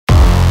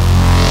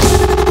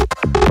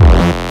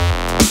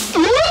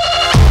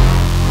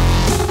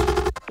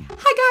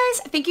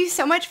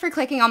so much for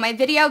clicking on my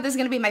video. This is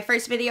going to be my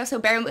first video, so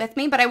bear with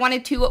me, but I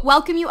wanted to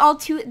welcome you all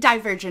to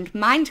Divergent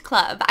Mind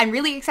Club. I'm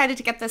really excited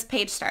to get this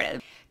page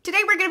started.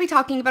 Today we're going to be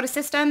talking about a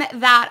system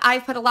that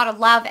I've put a lot of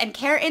love and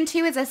care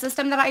into. It's a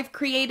system that I've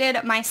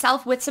created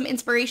myself with some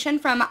inspiration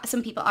from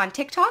some people on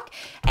TikTok,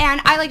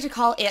 and I like to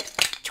call it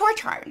CHORE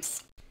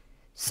CHARMS.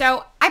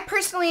 So I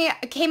personally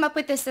came up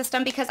with this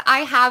system because I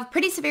have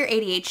pretty severe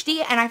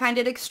ADHD and I find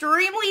it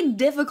extremely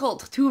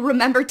difficult to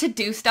remember to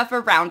do stuff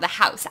around the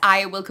house.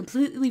 I will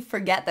completely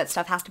forget that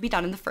stuff has to be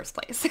done in the first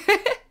place.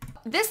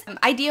 This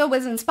idea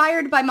was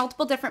inspired by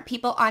multiple different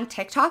people on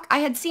TikTok. I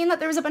had seen that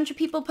there was a bunch of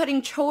people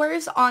putting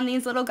chores on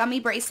these little gummy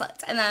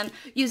bracelets and then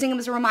using them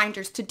as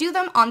reminders to do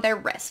them on their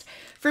wrist.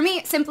 For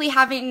me, simply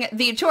having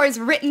the chores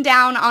written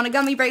down on a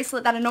gummy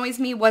bracelet that annoys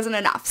me wasn't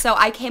enough. So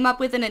I came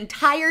up with an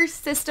entire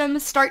system,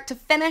 start to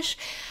finish,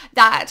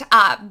 that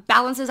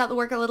balances out the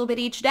work a little bit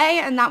each day,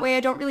 and that way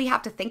I don't really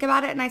have to think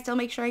about it and I still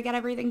make sure I get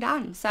everything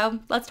done. So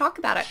let's talk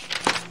about it.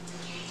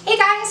 Hey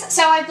guys,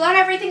 so I've blown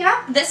everything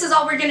up. This is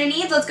all we're gonna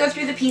need. Let's go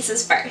through the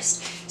pieces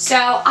first. So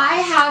I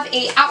have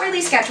a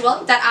hourly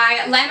schedule that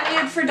I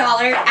laminated for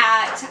 $1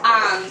 at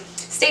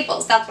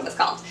Staples, that's what it's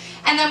called.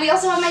 And then we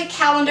also have my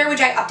calendar,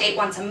 which I update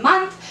once a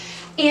month.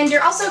 And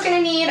you're also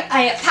gonna need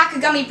a pack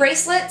of gummy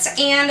bracelets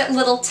and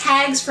little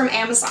tags from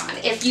Amazon.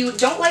 If you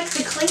don't like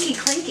the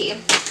clinky,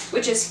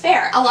 which is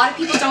fair, a lot of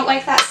people don't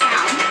like that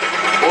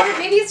sound, or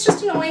maybe it's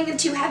just annoying and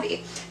too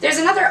heavy. There's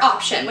another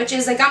option, which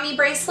is a gummy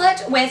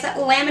bracelet with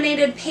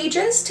laminated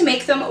pages to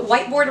make them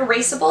whiteboard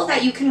erasable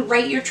that you can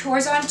write your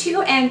chores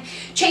onto and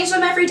change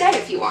them every day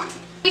if you want.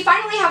 We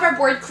finally have our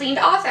board cleaned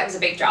off. That was a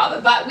big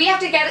job, but we have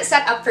to get it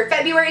set up for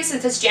February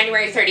since it's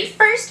January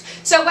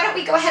 31st. So why don't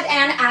we go ahead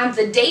and add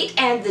the date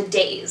and the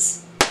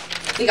days.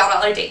 We got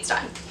all our dates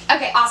done.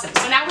 Okay, awesome.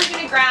 So now we're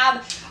gonna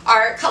grab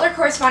our color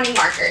corresponding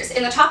markers.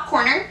 In the top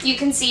corner, you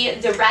can see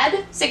the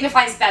red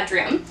signifies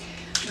bedroom,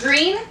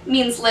 green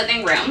means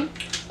living room,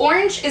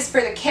 orange is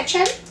for the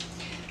kitchen,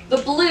 the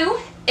blue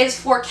is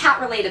for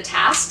cat-related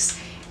tasks,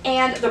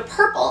 and the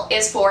purple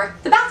is for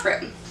the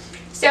bathroom.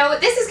 So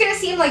this is going to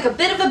seem like a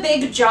bit of a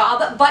big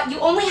job, but you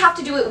only have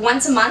to do it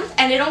once a month,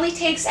 and it only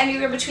takes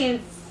anywhere between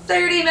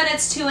 30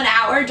 minutes to an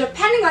hour,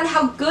 depending on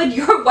how good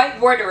your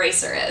whiteboard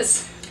eraser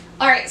is.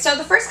 Alright, so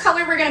the first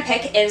color we're going to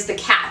pick is the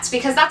cats,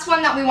 because that's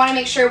one that we want to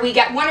make sure we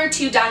get 1 or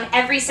 2 done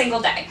every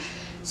single day.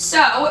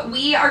 So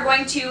we are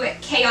going to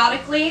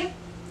chaotically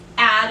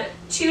add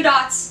 2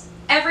 dots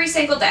every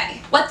single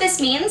day. What this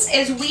means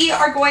is we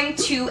are going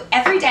to,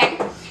 every day,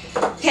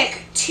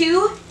 pick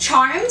 2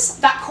 charms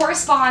that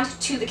correspond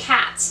to the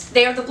cats.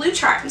 They are the blue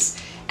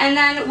charms. And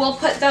then we'll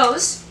put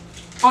those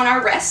on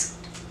our wrist.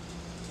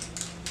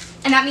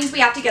 And that means we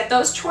have to get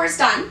those chores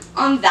done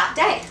on that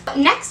day.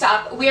 Next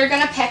up, we are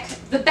going to pick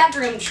the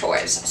bedroom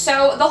chores.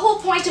 So the whole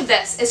point of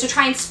this is to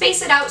try and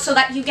space it out so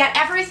that you get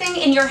everything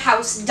in your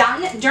house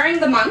done during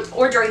the month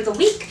or during the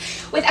week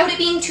without it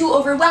being too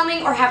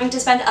overwhelming or having to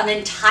spend an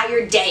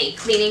entire day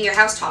cleaning your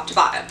house top to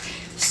bottom.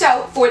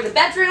 So for the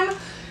bedroom,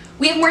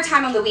 we have more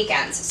time on the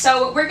weekends.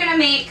 So we're going to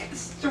make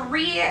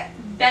 3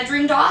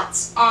 bedroom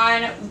dots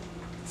on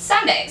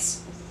Sundays.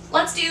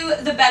 Let's do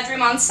the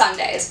bedroom on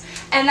Sundays.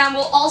 And then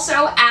we'll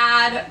also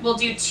we'll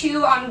do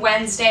 2 on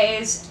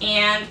Wednesdays,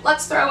 and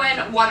let's throw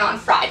in 1 on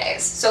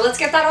Fridays. So let's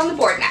get that on the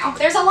board now.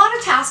 There's a lot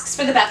of tasks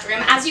for the bedroom,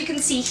 as you can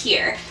see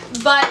here,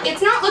 but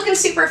it's not looking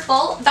super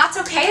full. That's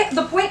okay.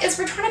 The point is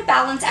we're trying to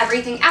balance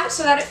everything out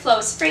so that it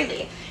flows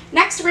freely.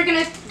 Next, we're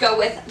going to go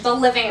with the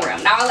living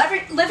room. Now,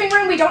 living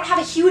room, we don't have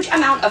a huge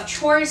amount of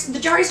chores.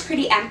 The jar is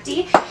pretty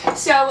empty,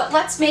 so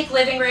let's make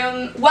living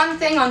room one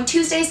thing on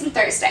Tuesdays and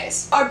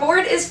Thursdays. Our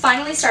board is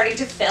finally starting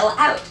to fill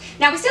out.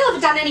 Now, we still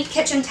haven't done any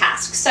kitchen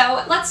tasks,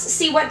 so let's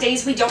see what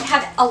days we don't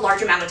have a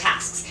large amount of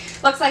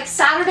tasks. Looks like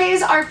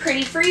Saturdays are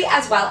pretty free,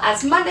 as well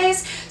as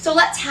Mondays, so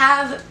let's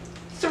have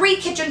 3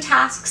 kitchen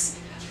tasks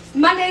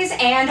Mondays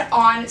and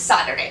on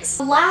Saturdays.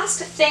 The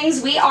last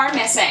things we are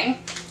missing,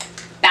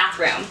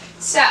 bathroom.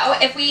 So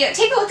if we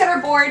take a look at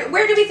our board,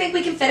 where do we think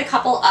we can fit a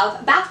couple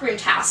of bathroom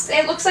tasks?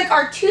 It looks like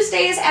our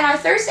Tuesdays and our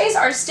Thursdays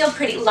are still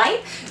pretty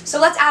light,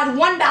 so let's add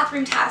 1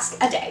 bathroom task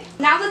a day.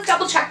 Now let's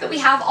double check that we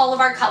have all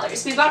of our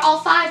colors. We've got all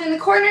 5 in the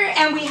corner,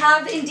 and we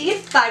have indeed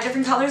 5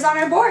 different colors on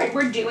our board.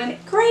 We're doing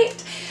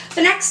great.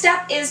 The next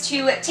step is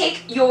to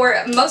take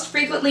your most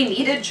frequently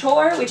needed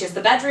chore, which is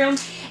the bedroom,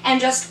 and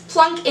just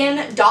plunk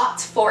in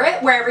dots for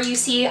it wherever you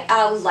see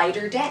a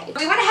lighter day.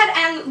 We went ahead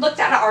and looked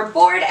at our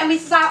board, and we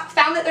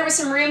found that there was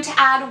some room to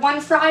add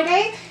 1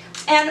 Friday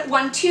and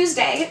 1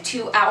 Tuesday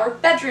to our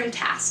bedroom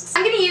tasks.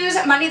 I'm going to use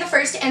Monday the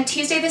 1st and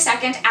Tuesday the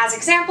 2nd as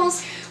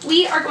examples.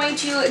 We are going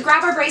to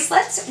grab our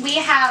bracelets. We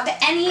have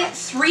any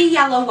 3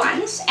 yellow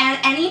ones and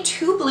any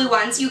 2 blue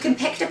ones you can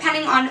pick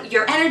depending on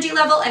your energy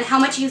level and how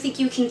much you think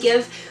you can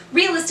give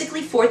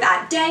realistically for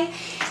that day.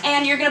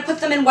 And you're going to put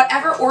them in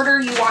whatever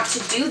order you want to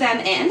do them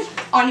in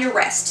on your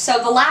wrist. So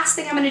the last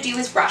thing I'm going to do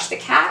is brush the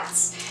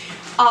cats.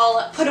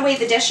 I'll put away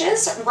the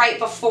dishes right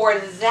before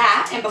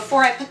that, and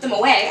before I put them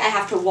away, I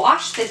have to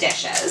wash the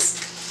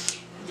dishes.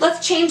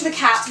 let's change the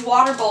cat's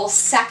water bowl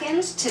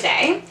second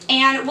today,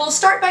 and we'll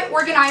start by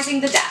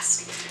organizing the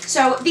desk.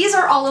 So these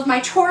are all of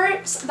my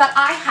chores that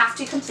I have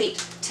to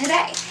complete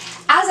today.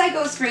 As I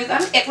go through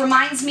them, it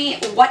reminds me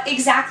what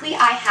exactly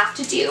I have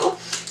to do.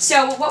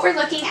 So what we're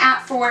looking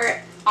at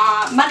for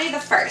Monday the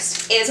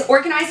 1st is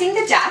organizing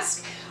the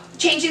desk,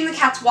 changing the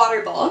cat's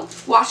water bowl,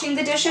 washing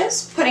the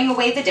dishes, putting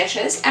away the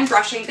dishes, and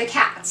brushing the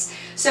cats.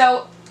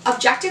 So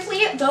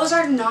objectively, those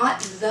are not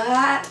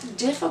that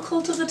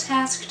difficult of a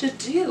task to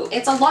do.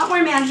 It's a lot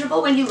more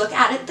manageable when you look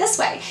at it this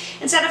way.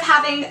 Instead of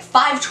having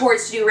 5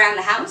 chores to do around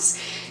the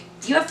house,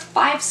 you have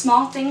 5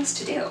 small things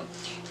to do.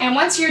 And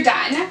once you're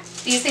done,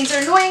 these things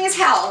are annoying as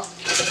hell.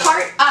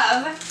 Part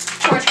of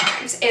chore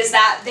charms is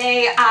that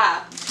they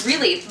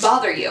really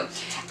bother you.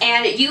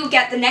 And you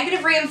get the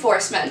negative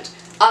reinforcement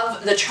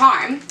of the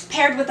charm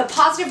paired with the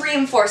positive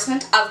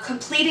reinforcement of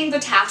completing the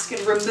task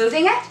and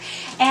removing it,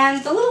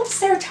 and the little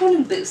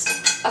serotonin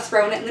boost of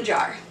throwing it in the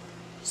jar.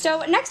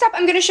 So next up,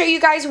 I'm going to show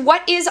you guys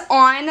what is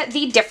on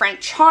the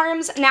different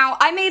charms. Now,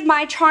 I made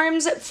my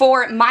charms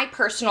for my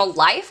personal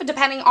life,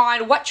 depending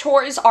on what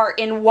chores are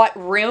in what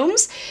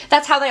rooms.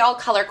 That's how they all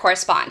color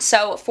correspond.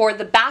 So for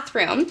the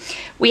bathroom,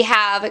 we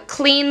have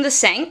clean the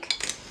sink,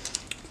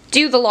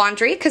 do the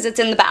laundry because it's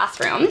in the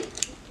bathroom,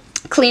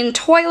 clean the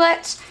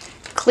toilet,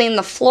 clean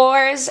the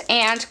floors,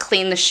 and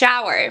clean the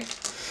shower.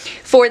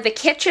 For the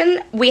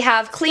kitchen, we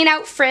have clean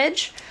out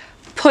fridge,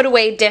 put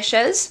away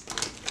dishes,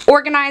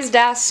 organize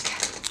desk,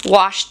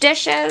 wash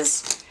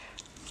dishes,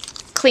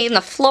 clean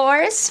the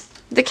floors,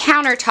 the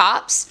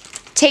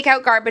countertops, take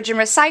out garbage and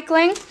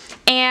recycling,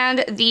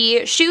 and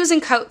the shoes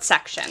and coat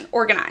section,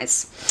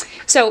 organize.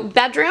 So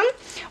bedroom,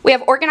 we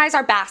have organize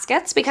our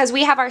baskets because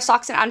we have our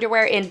socks and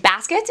underwear in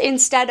baskets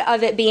instead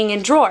of it being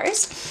in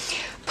drawers.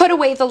 Put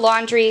away the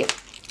laundry,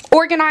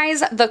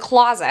 organize the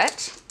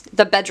closet,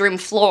 the bedroom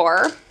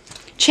floor,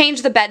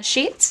 change the bed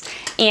sheets,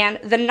 and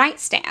the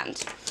nightstand.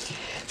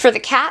 For the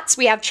cats,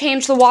 we have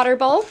change the water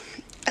bowl,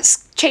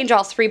 change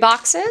all 3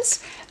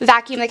 boxes,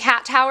 vacuum the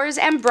cat towers,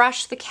 and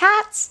brush the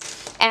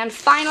cats. And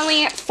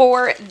finally,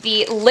 for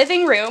the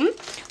living room,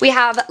 we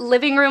have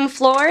living room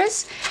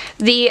floors,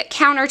 the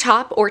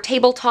countertop or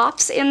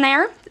tabletops in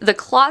there, the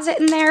closet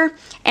in there,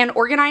 and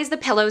organize the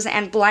pillows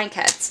and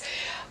blankets.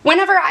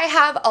 Whenever I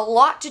have a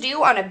lot to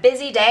do on a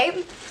busy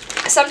day,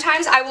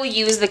 sometimes I will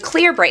use the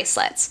clear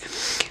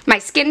bracelets. My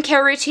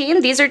skincare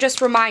routine, these are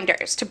just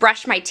reminders to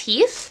brush my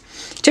teeth,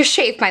 to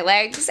shave my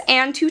legs,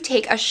 and to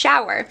take a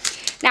shower.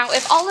 Now,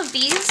 if all of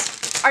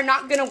these are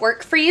not going to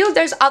work for you,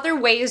 there's other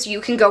ways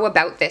you can go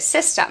about this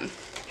system.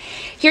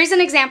 Here's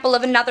an example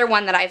of another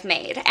one that I've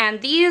made,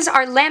 and these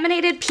are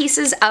laminated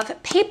pieces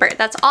of paper.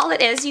 That's all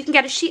it is. You can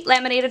get a sheet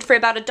laminated for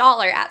about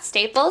 $1 at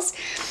Staples,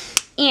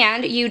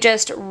 and you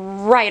just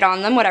write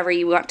on them whatever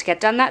you want to get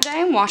done that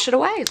day and wash it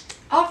away.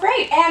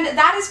 Alright, and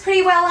that is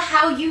pretty well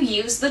how you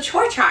use the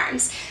chore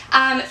charms.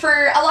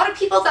 For a lot of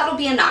people, that'll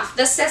be enough.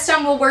 The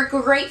system will work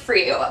great for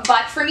you,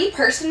 but for me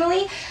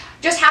personally,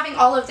 just having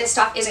all of this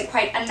stuff isn't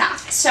quite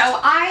enough. So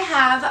I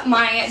have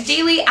my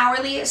daily,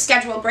 hourly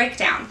schedule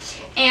breakdown,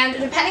 and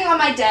depending on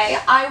my day,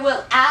 I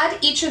will add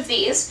each of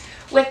these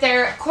with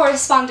their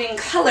corresponding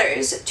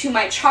colors to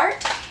my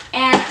chart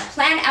and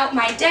plan out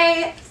my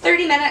day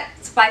 30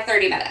 minutes by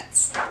 30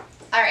 minutes.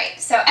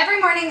 Alright, so every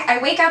morning I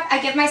wake up,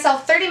 I give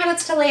myself 30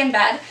 minutes to lay in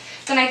bed,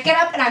 then I get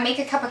up and I make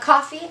a cup of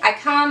coffee, I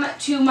come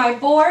to my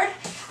board,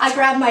 I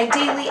grab my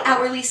daily,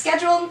 hourly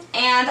schedule,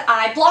 and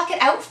I block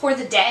it out for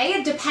the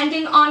day,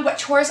 depending on what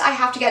chores I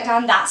have to get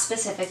done that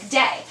specific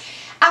day.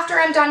 After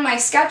I'm done my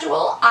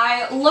schedule,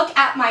 I look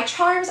at my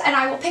charms and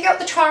I will pick out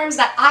the charms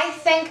that I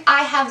think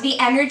I have the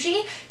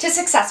energy to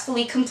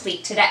successfully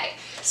complete today.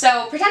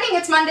 So pretending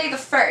it's Monday the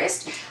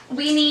 1st,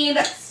 we need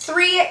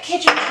 3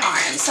 kitchen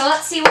charms. So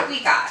let's see what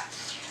we got.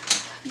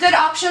 Good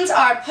options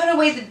are put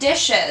away the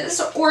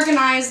dishes,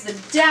 organize the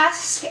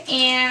desk,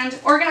 and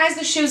organize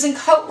the shoes and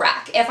coat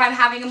rack if I'm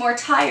having a more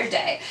tired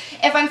day.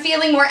 If I'm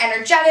feeling more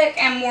energetic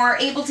and more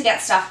able to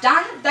get stuff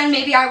done, then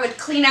maybe I would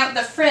clean out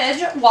the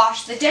fridge,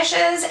 wash the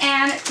dishes,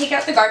 and take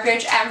out the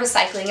garbage and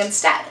recycling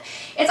instead.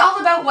 It's all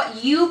about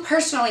what you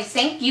personally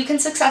think you can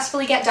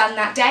successfully get done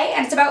that day,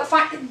 and it's about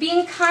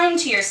being kind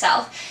to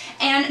yourself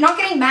and not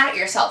getting mad at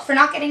yourself for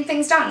not getting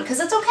things done,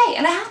 because it's okay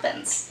and it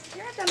happens.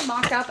 Here I've done a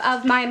mock-up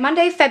of my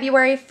Monday,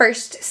 February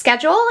 1st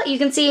schedule. You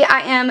can see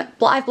I've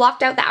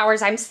blocked out the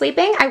hours I'm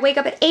sleeping. I wake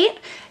up at 8,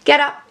 get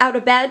up out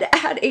of bed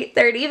at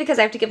 8:30 because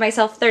I have to give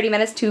myself 30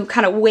 minutes to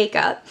kind of wake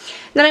up.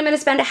 Then I'm going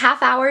to spend a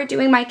half hour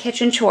doing my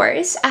kitchen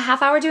chores, a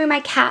half hour doing my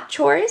cat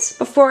chores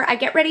before I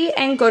get ready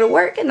and go to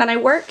work, and then I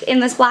work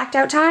in this blacked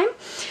out time.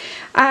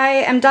 I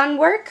am done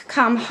work,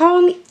 come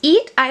home,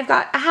 eat. I've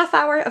got a half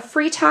hour of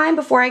free time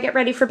before I get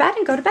ready for bed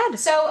and go to bed.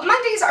 So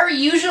Mondays are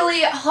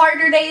usually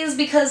harder days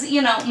because,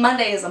 you know,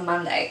 Monday is a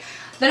Monday.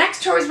 The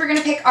next chores we're going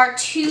to pick are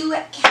 2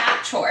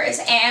 cat chores,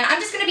 and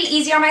I'm just going to be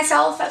easy on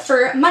myself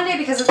for Monday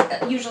because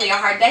it's usually a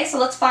hard day, so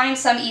let's find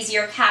some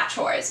easier cat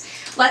chores.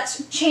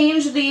 Let's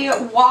change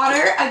the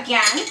water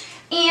again.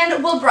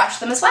 and we'll brush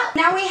them as well.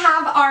 Now we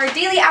have our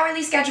daily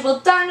hourly schedule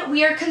done.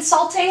 We are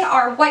consulting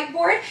our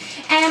whiteboard,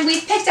 and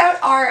we've picked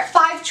out our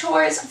 5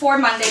 chores for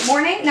Monday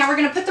morning. Now we're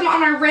going to put them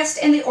on our wrist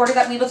in the order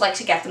that we would like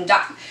to get them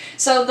done.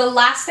 So the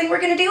last thing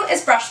we're going to do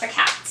is brush the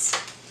cats.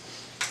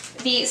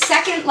 The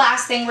second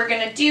last thing we're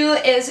going to do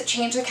is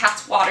change the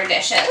cat's water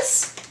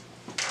dishes.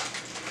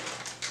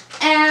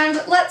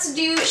 And let's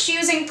do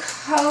shoes and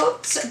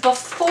coats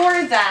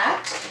before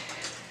that.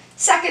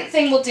 Second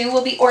thing we'll do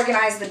will be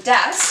organize the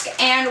desk,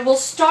 and we'll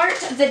start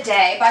the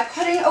day by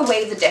putting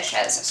away the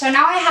dishes. So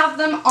now I have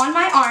them on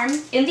my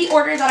arm in the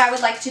order that I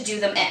would like to do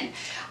them in.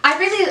 I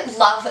really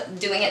love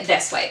doing it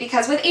this way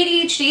because with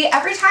ADHD,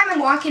 every time I'm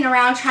walking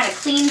around trying to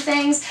clean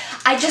things,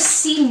 I just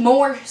see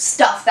more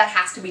stuff that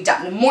has to be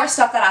done, more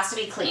stuff that has to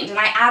be cleaned, and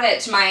I add it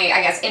to my,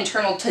 I guess,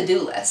 internal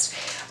to-do list.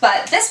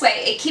 But this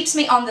way, it keeps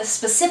me on the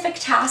specific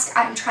task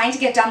I'm trying to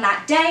get done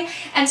that day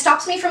and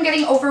stops me from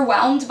getting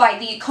overwhelmed by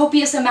the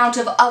copious amount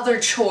of other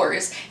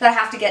chores that I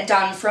have to get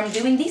done from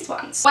doing these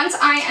ones. Once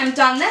I am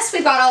done this,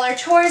 we've got all our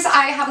chores.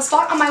 I have a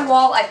spot on my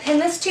wall I pin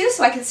this to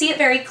so I can see it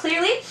very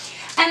clearly.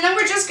 And then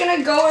we're just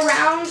gonna go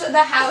around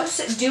the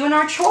house doing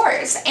our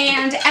chores.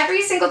 And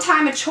every single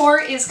time a chore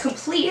is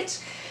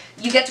complete,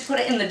 you get to put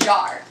it in the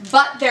jar.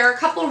 But there are a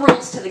couple of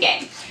rules to the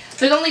game.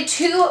 There's only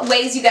 2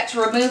 ways you get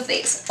to remove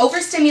these: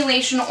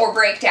 overstimulation or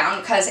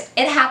breakdown, because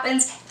it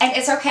happens and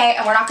it's okay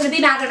and we're not going to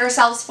be mad at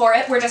ourselves for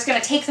it. We're just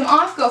going to take them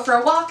off, go for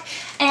a walk,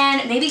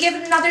 and maybe give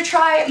it another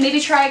try,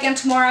 maybe try again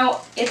tomorrow.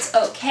 It's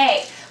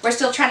okay. We're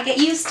still trying to get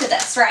used to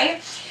this,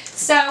 right?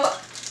 So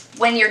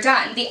when you're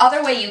done, the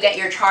other way you get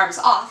your charms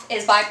off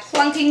is by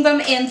plunking them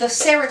in the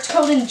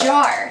serotonin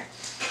jar.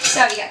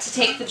 So you get to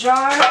take the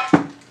jar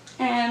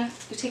and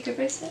you take your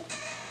bracelet.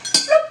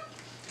 Bloop.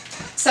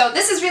 So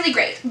this is really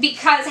great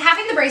because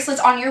having the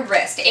bracelets on your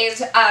wrist is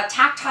a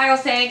tactile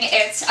thing,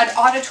 it's an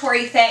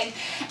auditory thing,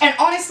 and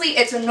honestly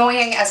it's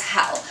annoying as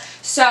hell.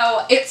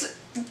 So it's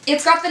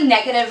got the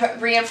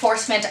negative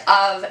reinforcement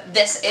of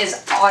this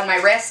is on my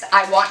wrist,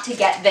 I want to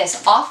get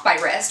this off my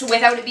wrist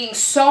without it being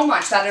so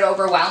much that it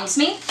overwhelms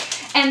me.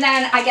 And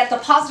then I get the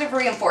positive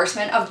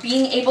reinforcement of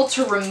being able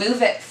to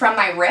remove it from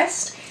my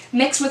wrist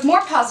mixed with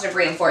more positive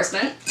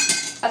reinforcement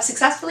of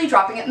successfully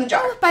dropping it in the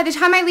jar. By the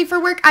time I leave for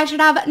work, I should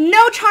have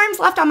no charms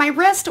left on my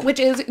wrist, which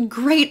is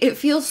great. It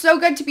feels so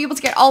good to be able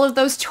to get all of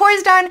those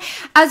chores done,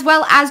 as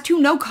well as to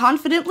know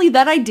confidently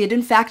that I did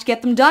in fact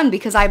get them done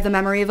because I have the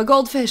memory of a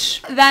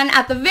goldfish. Then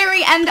at the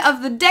very end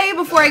of the day,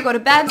 before I go to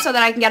bed so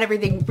that I can get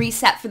everything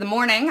reset for the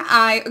morning,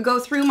 I go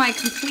through my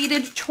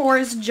completed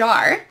chores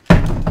jar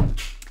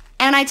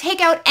and I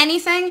take out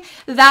anything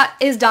that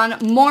is done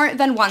more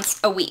than once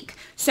a week.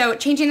 So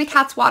changing the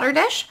cat's water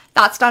dish,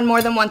 that's done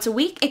more than once a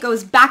week. It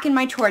goes back in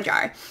my chore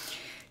jar.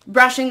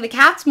 Brushing the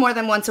cats more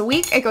than once a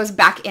week, it goes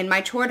back in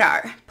my chore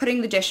jar.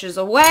 Putting the dishes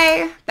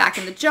away, back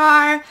in the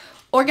jar.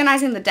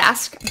 Organizing the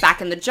desk,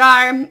 back in the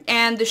jar.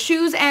 And the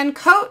shoes and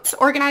coats,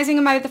 organizing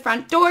them out the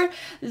front door,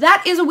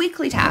 that is a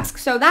weekly task.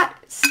 So that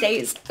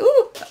stays,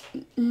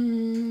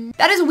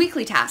 that is a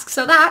weekly task.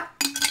 So that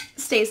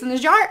stays in the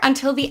jar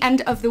until the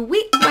end of the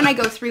week when I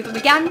go through them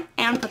again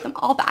and put them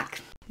all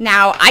back.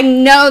 Now, I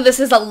know this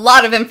is a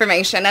lot of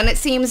information and it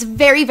seems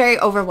very, very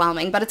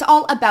overwhelming, but it's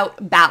all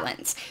about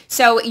balance.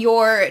 So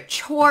your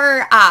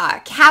chore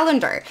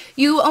calendar,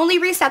 you only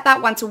reset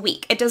that once a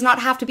week. It does not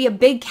have to be a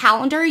big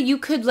calendar. You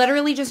could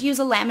literally just use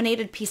a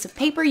laminated piece of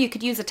paper. You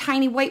could use a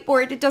tiny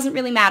whiteboard. It doesn't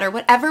really matter.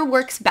 Whatever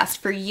works best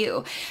for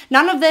you.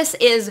 None of this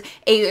is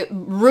a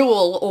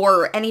rule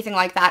or anything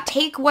like that.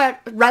 Take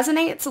what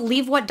resonates,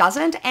 leave what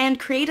doesn't, and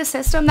create a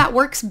system that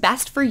works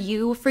best for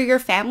you, for your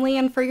family,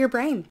 and for your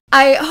brain.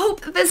 I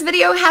hope this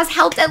video has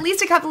helped at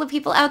least a couple of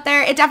people out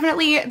there.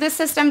 This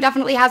system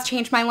definitely has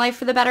changed my life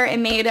for the better. It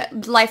made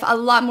life a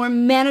lot more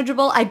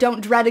manageable. I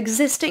don't dread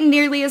existing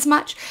nearly as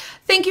much.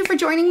 Thank you for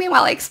joining me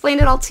while I explained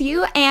it all to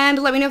you, and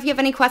let me know if you have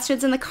any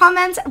questions in the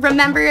comments.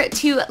 Remember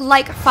to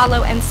like,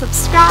 follow, and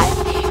subscribe.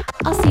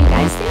 I'll see you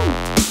guys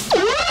soon.